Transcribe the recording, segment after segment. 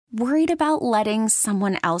Worried about letting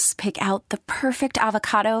someone else pick out the perfect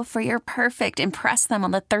avocado for your perfect impress them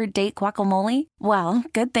on the third date guacamole? Well,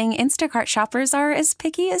 good thing Instacart shoppers are as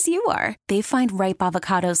picky as you are. They find ripe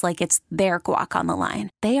avocados like it's their guac on the line.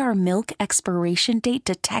 They are milk expiration date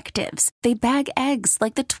detectives. They bag eggs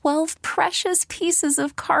like the 12 precious pieces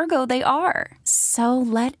of cargo they are. So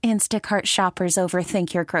let Instacart shoppers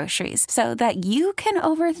overthink your groceries so that you can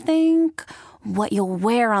overthink what you'll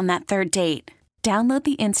wear on that third date. Download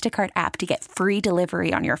the Instacart app to get free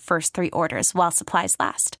delivery on your first 3 orders while supplies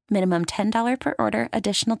last. Minimum $10 per order.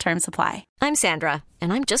 Additional terms apply. I'm Sandra,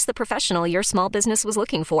 and I'm just the professional your small business was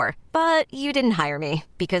looking for. But you didn't hire me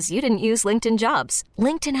because you didn't use LinkedIn Jobs.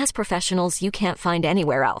 LinkedIn has professionals you can't find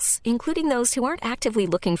anywhere else, including those who aren't actively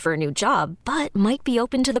looking for a new job, but might be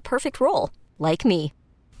open to the perfect role, like me.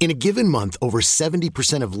 In a given month, over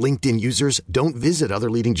 70% of LinkedIn users don't visit other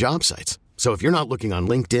leading job sites. So if you're not looking on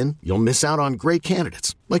LinkedIn, you'll miss out on great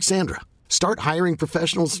candidates like Sandra. Start hiring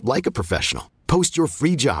professionals like a professional. Post your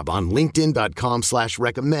free job on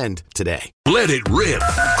linkedin.com/recommend today. Let it rip.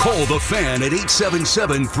 Call the Fan at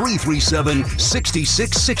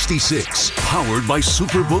 877-337-6666. Powered by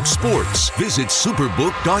Superbook Sports. Visit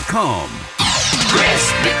superbook.com.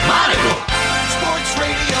 Chris McMonagle. Sports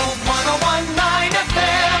Radio 101.9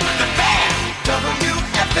 FM. The Fan. WFAN.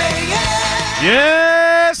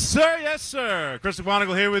 Yes, sir. Yes, sir. Chris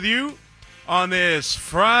McMonagle here with you on this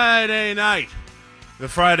Friday night. The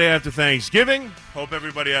Friday after Thanksgiving. Hope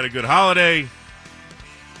everybody had a good holiday.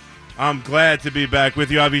 I'm glad to be back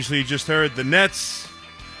with you. Obviously, you just heard the Nets.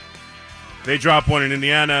 They drop one in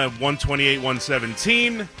Indiana,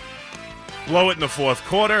 128-117. Blow it in the fourth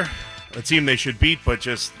quarter. A team they should beat, but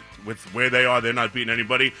just with where they are, they're not beating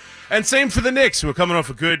anybody. And same for the Knicks, who are coming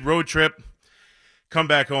off a good road trip. Come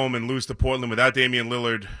back home and lose to Portland without Damian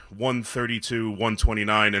Lillard,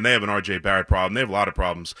 132-129, and they have an R.J. Barrett problem. They have a lot of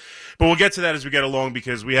problems. But we'll get to that as we get along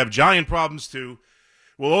because we have giant problems too.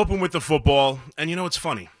 We'll open with the football, and you know what's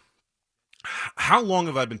funny? How long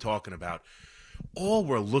have I been talking about all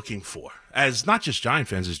we're looking for, as not just Giant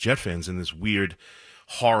fans, as Jet fans in this weird,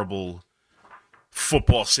 horrible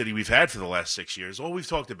football city we've had for the last 6 years? All we've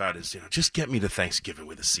talked about is, just get me to Thanksgiving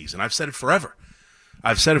with a season. I've said it forever.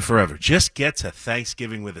 Just get to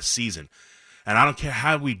Thanksgiving with a season. And I don't care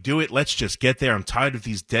how we do it. Let's just get there. I'm tired of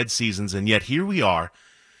these dead seasons. And yet here we are.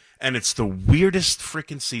 And it's the weirdest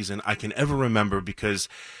freaking season I can ever remember because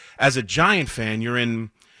as a Giant fan, you're in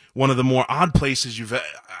one of the more odd places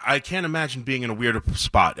I can't imagine being in a weirder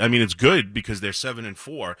spot. I mean, it's good because they're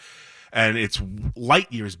 7-4. And it's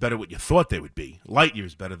light years better what you thought they would be. Light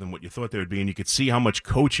years better than what you thought they would be. And you could see how much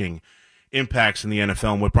coaching impacts in the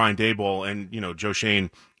NFL and what Brian Daboll and, Joe Schoen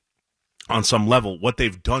on some level, what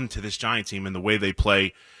they've done to this Giant team and the way they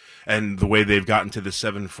play and the way they've gotten to the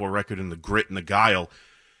 7-4 record and the grit and the guile.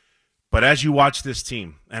 But as you watch this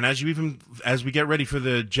team and as we get ready for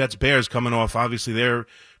the Jets-Bears coming off, obviously their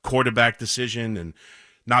quarterback decision and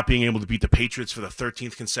not being able to beat the Patriots for the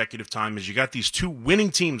 13th consecutive time, is you got these two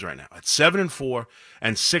winning teams right now at 7-4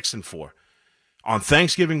 and 6-4. On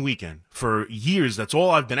Thanksgiving weekend, for years, that's all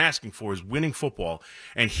I've been asking for is winning football.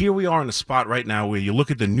 And here we are in a spot right now where you look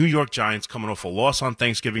at the New York Giants coming off a loss on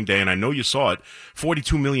Thanksgiving Day, and I know you saw it.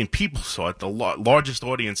 42 million people saw it, the largest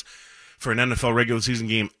audience for an NFL regular season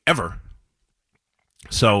game ever.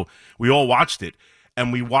 So we all watched it,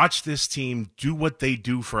 and we watched this team do what they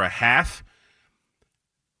do for a half,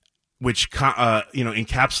 which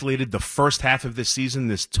encapsulated the first half of this season,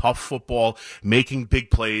 this tough football, making big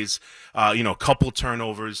plays, a couple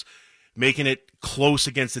turnovers, making it close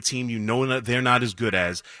against a team that they're not as good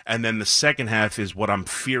as. And then the second half is what I'm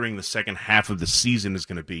fearing the second half of the season is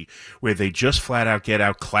going to be, where they just flat out get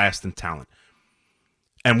outclassed in talent.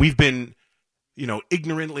 And we've been,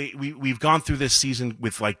 ignorantly, we've gone through this season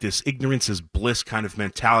with like this ignorance is bliss kind of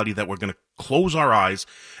mentality that we're going to close our eyes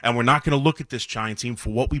and we're not going to look at this Giant team for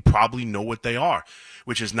what we probably know what they are,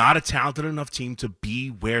 which is not a talented enough team to be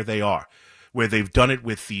where they are, where they've done it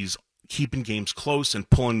with these keeping games close and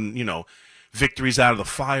pulling, victories out of the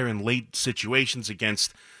fire in late situations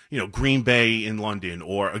against, Green Bay in London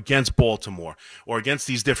or against Baltimore or against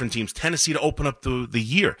these different teams, Tennessee to open up the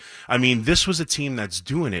year. I mean, this was a team that's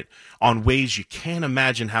doing it on ways you can't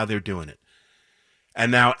imagine how they're doing it.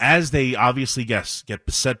 And now, as they obviously get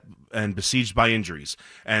beset and besieged by injuries,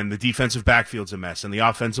 and the defensive backfield's a mess, and the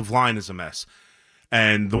offensive line is a mess,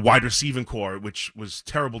 and the wide receiving core, which was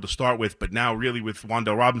terrible to start with, but now really with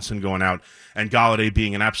Wan'Dale Robinson going out and Golladay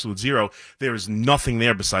being an absolute zero, there is nothing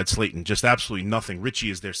there besides Slayton, just absolutely nothing. Richie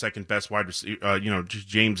is their second best wide receiver.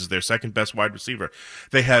 James is their second best wide receiver.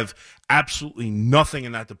 They have absolutely nothing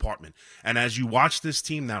in that department. And as you watch this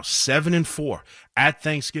team now 7-4 at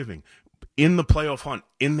Thanksgiving, in the playoff hunt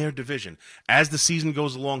in their division, as the season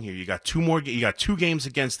goes along here, you got two games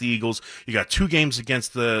against the Eagles, you got 2 games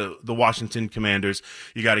against the Washington Commanders,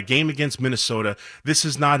 you got a game against Minnesota. This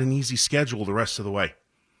is not an easy schedule the rest of the way.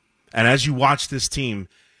 And as you watch this team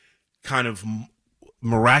kind of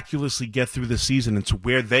miraculously get through the season and to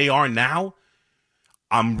where they are now,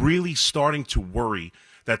 I'm really starting to worry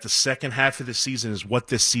that the second half of the season is what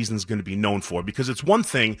this season is going to be known for. Because it's one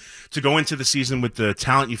thing to go into the season with the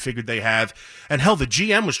talent you figured they have. And hell, the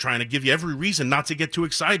GM was trying to give you every reason not to get too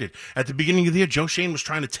excited. At the beginning of the year, Joe Schoen was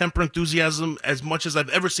trying to temper enthusiasm as much as I've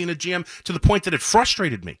ever seen a GM, to the point that it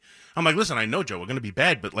frustrated me. I'm like, listen, I know, Joe, we're going to be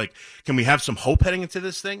bad, but like, can we have some hope heading into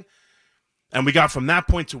this thing? And we got from that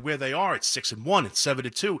point to where they are. It's 6-1, it's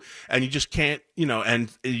 7-2, and you just can't,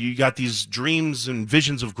 and you got these dreams and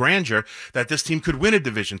visions of grandeur that this team could win a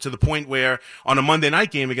division, to the point where on a Monday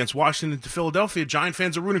night game against Washington to Philadelphia, Giant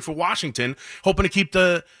fans are rooting for Washington, hoping to keep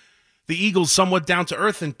the Eagles somewhat down to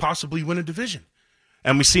earth and possibly win a division.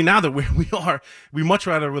 And we see now that we much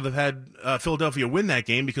rather would have had Philadelphia win that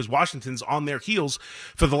game, because Washington's on their heels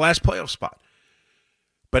for the last playoff spot.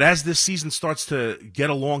 But as this season starts to get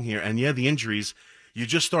along here, and the injuries, you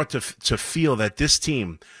just start to feel that this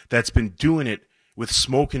team that's been doing it with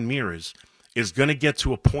smoke and mirrors is going to get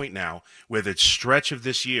to a point now where the stretch of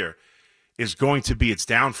this year is going to be its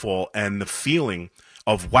downfall, and the feeling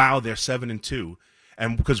of, wow, they're 7-2.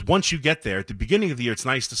 And because once you get there, at the beginning of the year, it's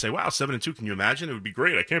nice to say, wow, 7-2, can you imagine? It would be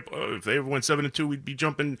great. If they ever went 7-2, we'd be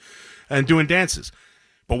jumping and doing dances.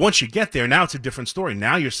 But once you get there, now it's a different story.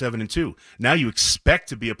 Now you're 7-2. Now you expect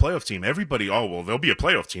to be a playoff team. Everybody, they'll be a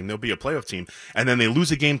playoff team. They'll be a playoff team. And then they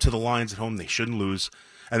lose a game to the Lions at home they shouldn't lose.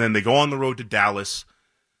 And then they go on the road to Dallas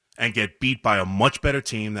and get beat by a much better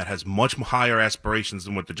team that has much higher aspirations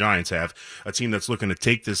than what the Giants have. A team that's looking to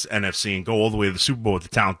take this NFC and go all the way to the Super Bowl with the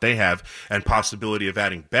talent they have and possibility of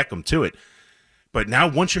adding Beckham to it. But now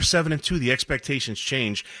once you're 7-2, the expectations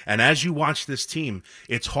change. And as you watch this team,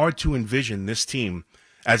 it's hard to envision this team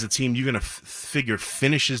as a team you're going to figure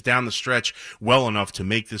finishes down the stretch well enough to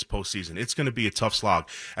make this postseason. It's going to be a tough slog,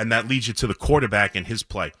 and that leads you to the quarterback and his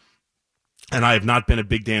play. And I have not been a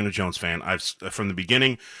big Daniel Jones fan. From the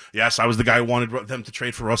beginning, yes, I was the guy who wanted them to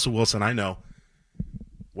trade for Russell Wilson. I know.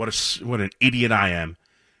 What an idiot I am.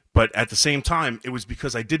 But at the same time, it was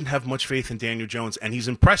because I didn't have much faith in Daniel Jones, and he's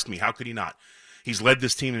impressed me. How could he not? He's led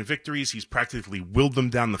this team in victories. He's practically willed them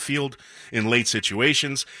down the field in late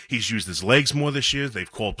situations. He's used his legs more this year.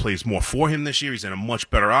 They've called plays more for him this year. He's in a much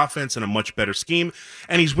better offense and a much better scheme,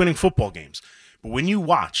 and he's winning football games. But when you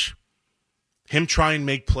watch him try and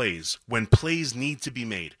make plays, when plays need to be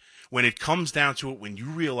made, when it comes down to it, when you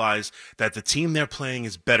realize that the team they're playing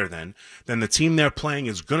is better than the team they're playing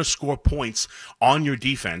is going to score points on your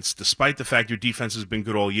defense, despite the fact your defense has been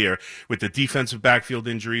good all year, with the defensive backfield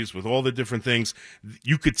injuries, with all the different things,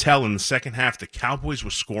 you could tell in the second half the Cowboys were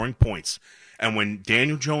scoring points. And when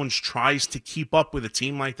Daniel Jones tries to keep up with a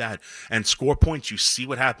team like that and score points, you see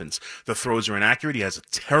what happens. The throws are inaccurate. He has a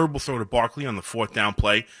terrible throw to Barkley on the 4th down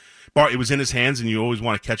play. It was in his hands, and you always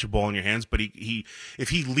want to catch a ball in your hands, but if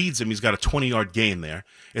he leads him, he's got a 20-yard gain there.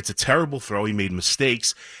 It's a terrible throw. He made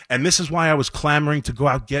mistakes, and this is why I was clamoring to go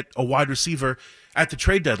out and get a wide receiver at the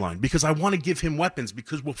trade deadline, because I want to give him weapons,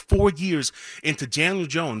 because we're 4 years into Daniel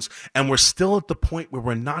Jones, and we're still at the point where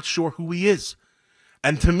we're not sure who he is.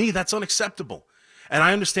 And to me, that's unacceptable. And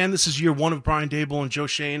I understand this is year 1 of Brian Daboll and Joe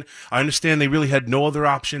Schoen. I understand they really had no other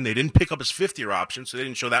option. They didn't pick up his 5th-year option, so they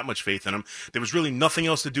didn't show that much faith in him. There was really nothing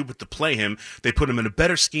else to do but to play him. They put him in a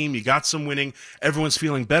better scheme. You got some winning. Everyone's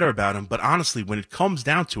feeling better about him. But honestly, when it comes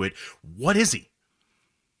down to it, what is he?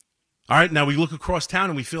 All right, now we look across town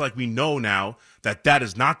and we feel like we know now that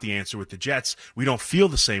is not the answer with the Jets. We don't feel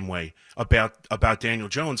the same way about Daniel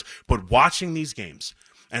Jones. But watching these games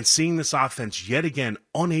and seeing this offense yet again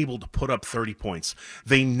unable to put up 30 points.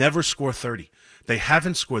 They never score 30. They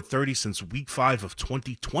haven't scored 30 since week 5 of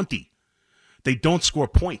 2020. They don't score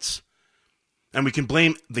points. And we can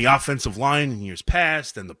blame the offensive line in years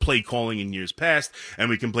past and the play calling in years past, and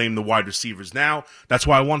we can blame the wide receivers now. That's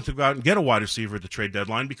why I wanted to go out and get a wide receiver at the trade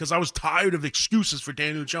deadline, because I was tired of excuses for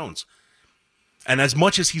Daniel Jones. And as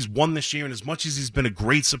much as he's won this year, and as much as he's been a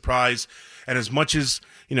great surprise, and as much as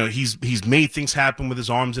he's made things happen with his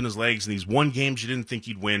arms and his legs, and he's won games you didn't think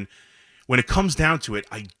he'd win, when it comes down to it,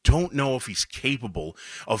 I don't know if he's capable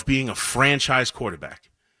of being a franchise quarterback.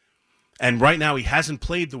 And right now, he hasn't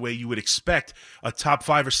played the way you would expect a top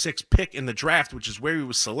 5 or 6 pick in the draft, which is where he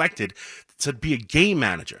was selected, to be a game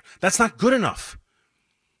manager. That's not good enough.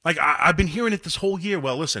 Like, I've been hearing it this whole year.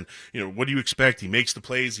 Well, listen, what do you expect? He makes the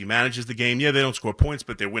plays. He manages the game. Yeah, they don't score points,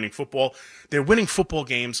 but they're winning football. They're winning football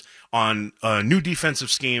games on a new defensive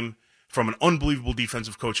scheme from an unbelievable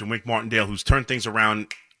defensive coach in Wink Martindale, who's turned things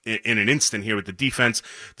around in an instant here with the defense,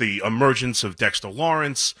 the emergence of Dexter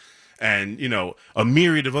Lawrence, and, a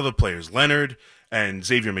myriad of other players, Leonard and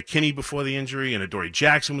Xavier McKinney before the injury, and Adoree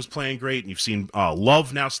Jackson was playing great, and you've seen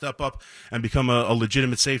Love now step up and become a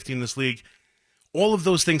legitimate safety in this league. All of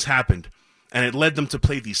those things happened, and it led them to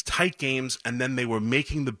play these tight games, and then they were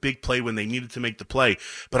making the big play when they needed to make the play.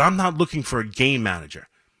 But I'm not looking for a game manager.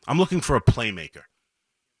 I'm looking for a playmaker.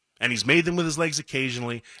 And he's made them with his legs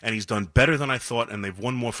occasionally, and he's done better than I thought, and they've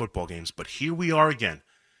won more football games. But here we are again.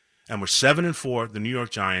 And we're 7-4, the New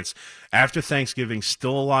York Giants, after Thanksgiving,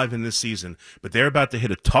 still alive in this season. But they're about to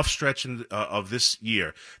hit a tough stretch of this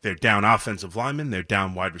year. They're down offensive linemen. They're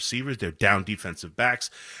down wide receivers. They're down defensive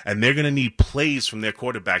backs. And they're going to need plays from their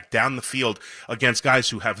quarterback down the field against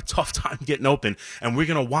guys who have a tough time getting open. And we're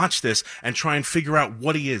going to watch this and try and figure out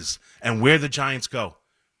what he is and where the Giants go.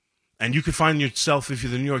 And you could find yourself, if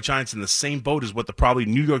you're the New York Giants, in the same boat as what the probably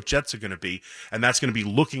New York Jets are going to be, and that's going to be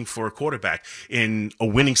looking for a quarterback in a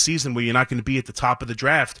winning season where you're not going to be at the top of the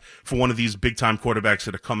draft for one of these big-time quarterbacks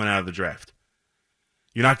that are coming out of the draft.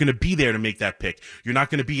 You're not going to be there to make that pick. You're not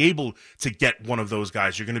going to be able to get one of those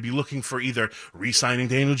guys. You're going to be looking for either re-signing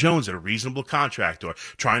Daniel Jones at a reasonable contract or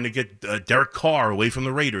trying to get Derek Carr away from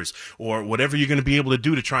the Raiders or whatever you're going to be able to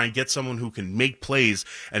do to try and get someone who can make plays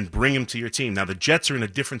and bring him to your team. Now, the Jets are in a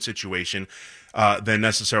different situation than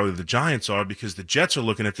necessarily the Giants are, because the Jets are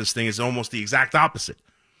looking at this thing as almost the exact opposite.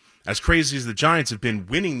 As crazy as the Giants have been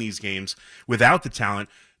winning these games without the talent,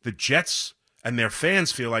 the Jets and their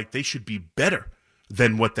fans feel like they should be better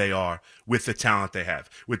than what they are with the talent they have.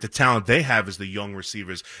 With the talent they have as the young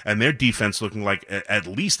receivers and their defense looking like at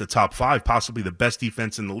least a top 5, possibly the best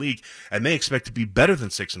defense in the league, and they expect to be better than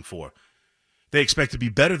 6-4. They expect to be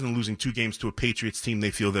better than losing 2 games to a Patriots team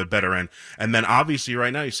they feel they're better in. And then obviously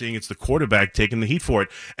right now you're seeing it's the quarterback taking the heat for it,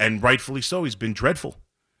 and rightfully so. He's been dreadful.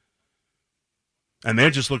 And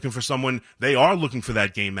they're just looking for someone. They are looking for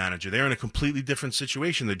that game manager. They're in a completely different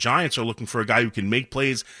situation. The Giants are looking for a guy who can make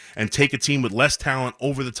plays and take a team with less talent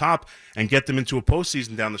over the top and get them into a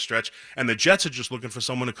postseason down the stretch. And the Jets are just looking for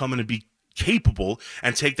someone to come in and be capable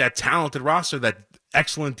and take that talented roster, that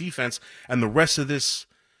excellent defense, and the rest of this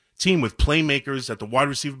team with playmakers at the wide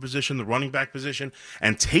receiver position, the running back position,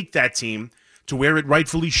 and take that team to where it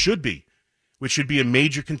rightfully should be, which should be a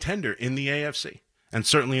major contender in the AFC and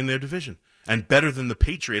certainly in their division. And better than the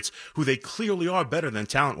Patriots, who they clearly are better than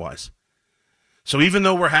talent-wise. So even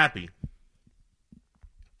though we're happy,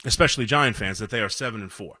 especially Giant fans, that they are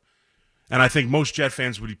 7-4, and I think most Jet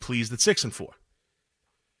fans would be pleased at 6-4.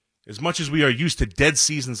 As much as we are used to dead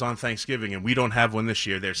seasons on Thanksgiving, and we don't have one this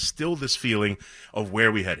year, there's still this feeling of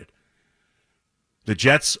where we headed. The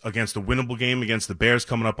Jets against a winnable game against the Bears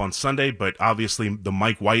coming up on Sunday, but obviously the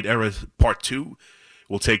Mike White era Part 2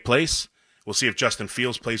 will take place. We'll see if Justin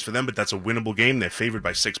Fields plays for them, but that's a winnable game. They're favored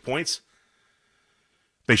by 6 points.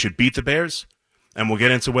 They should beat the Bears, and we'll get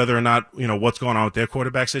into whether or not, what's going on with their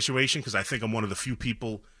quarterback situation, because I think I'm one of the few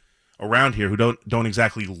people around here who don't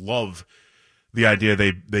exactly love the idea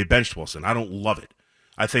they benched Wilson. I don't love it.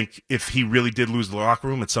 I think if he really did lose the locker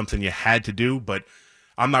room, it's something you had to do, but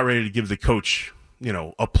I'm not ready to give the coach,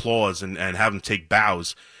 applause and have him take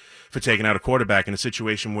bows for taking out a quarterback in a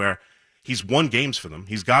situation where he's won games for them.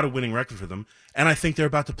 He's got a winning record for them. And I think they're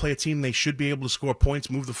about to play a team they should be able to score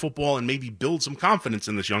points, move the football, and maybe build some confidence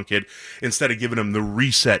in this young kid instead of giving him the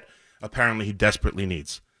reset apparently he desperately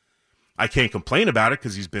needs. I can't complain about it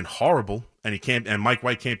because he's been horrible, and Mike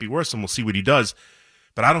White can't be worse, and we'll see what he does.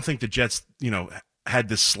 But I don't think the Jets, had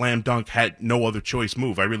this slam dunk, had no other choice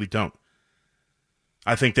move. I really don't.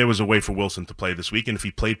 I think there was a way for Wilson to play this week, and if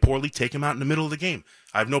he played poorly, take him out in the middle of the game.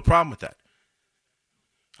 I have no problem with that.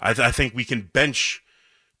 I think we can bench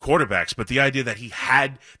quarterbacks, but the idea that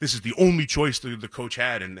this is the only choice the coach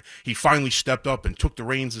had, and he finally stepped up and took the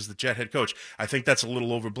reins as the Jet head coach, I think that's a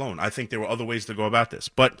little overblown. I think there were other ways to go about this.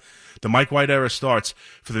 But the Mike White era starts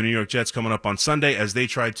for the New York Jets coming up on Sunday as they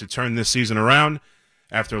try to turn this season around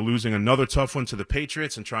after losing another tough one to the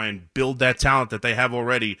Patriots and try and build that talent that they have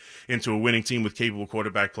already into a winning team with capable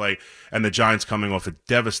quarterback play, and the Giants coming off a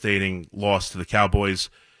devastating loss to the Cowboys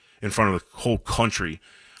in front of the whole country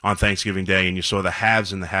on Thanksgiving Day, and you saw the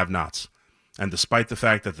haves and the have-nots. And despite the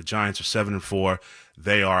fact that the Giants are 7-4,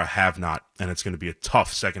 they are a have-not, and it's going to be a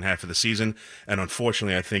tough second half of the season. And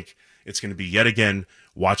unfortunately, I think it's going to be yet again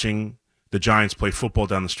watching the Giants play football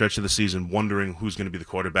down the stretch of the season, wondering who's going to be the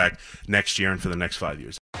quarterback next year and for the next 5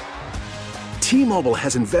 years. T-Mobile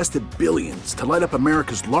has invested billions to light up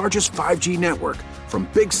America's largest 5G network, from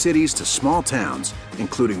big cities to small towns,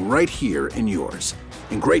 including right here in yours.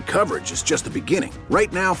 And great coverage is just the beginning.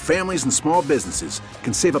 Right now, families and small businesses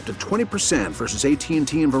can save up to 20% versus AT&T and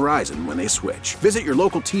Verizon when they switch. Visit your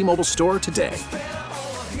local T-Mobile store today.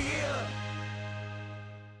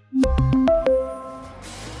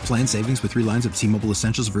 Plan savings with 3 lines of T-Mobile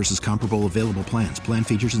Essentials versus comparable available plans. Plan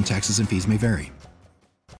features and taxes and fees may vary.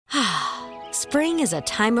 Spring is a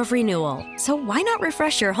time of renewal, so why not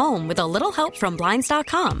refresh your home with a little help from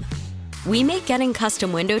Blinds.com? We make getting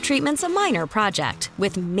custom window treatments a minor project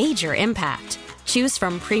with major impact. Choose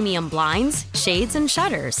from premium blinds, shades, and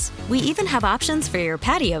shutters. We even have options for your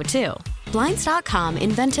patio, too. Blinds.com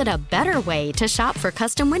invented a better way to shop for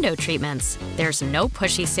custom window treatments. There's no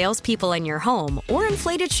pushy salespeople in your home or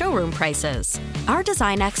inflated showroom prices. Our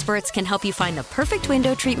design experts can help you find the perfect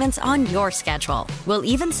window treatments on your schedule. We'll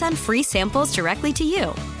even send free samples directly to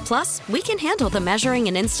you. Plus, we can handle the measuring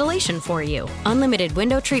and installation for you. Unlimited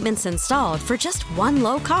window treatments installed for just one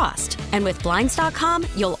low cost. And with Blinds.com,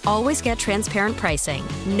 you'll always get transparent pricing.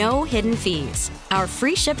 No hidden fees. Our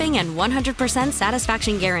free shipping and 100%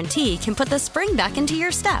 satisfaction guarantee can put the spring back into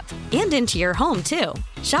your step and into your home, too.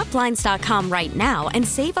 Shop Blinds.com right now and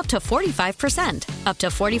save up to 45%. Up to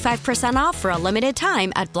 45% off for a limited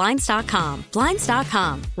time at Blinds.com.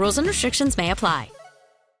 Blinds.com. Rules and restrictions may apply.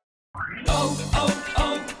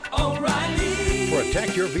 O'Reilly.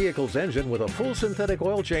 Protect your vehicle's engine with a full synthetic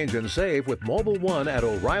oil change and save with Mobil 1 at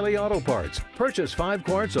O'Reilly Auto Parts. Purchase 5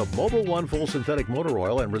 quarts of Mobil 1 full synthetic motor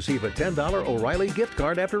oil and receive a $10 O'Reilly gift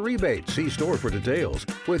card after rebate. See store for details.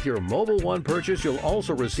 With your Mobil 1 purchase, you'll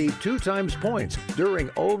also receive 2 times points during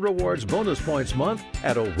O Rewards Bonus Points Month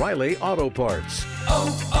at O'Reilly Auto Parts.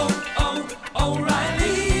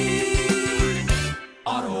 O'Reilly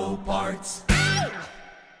Auto Parts.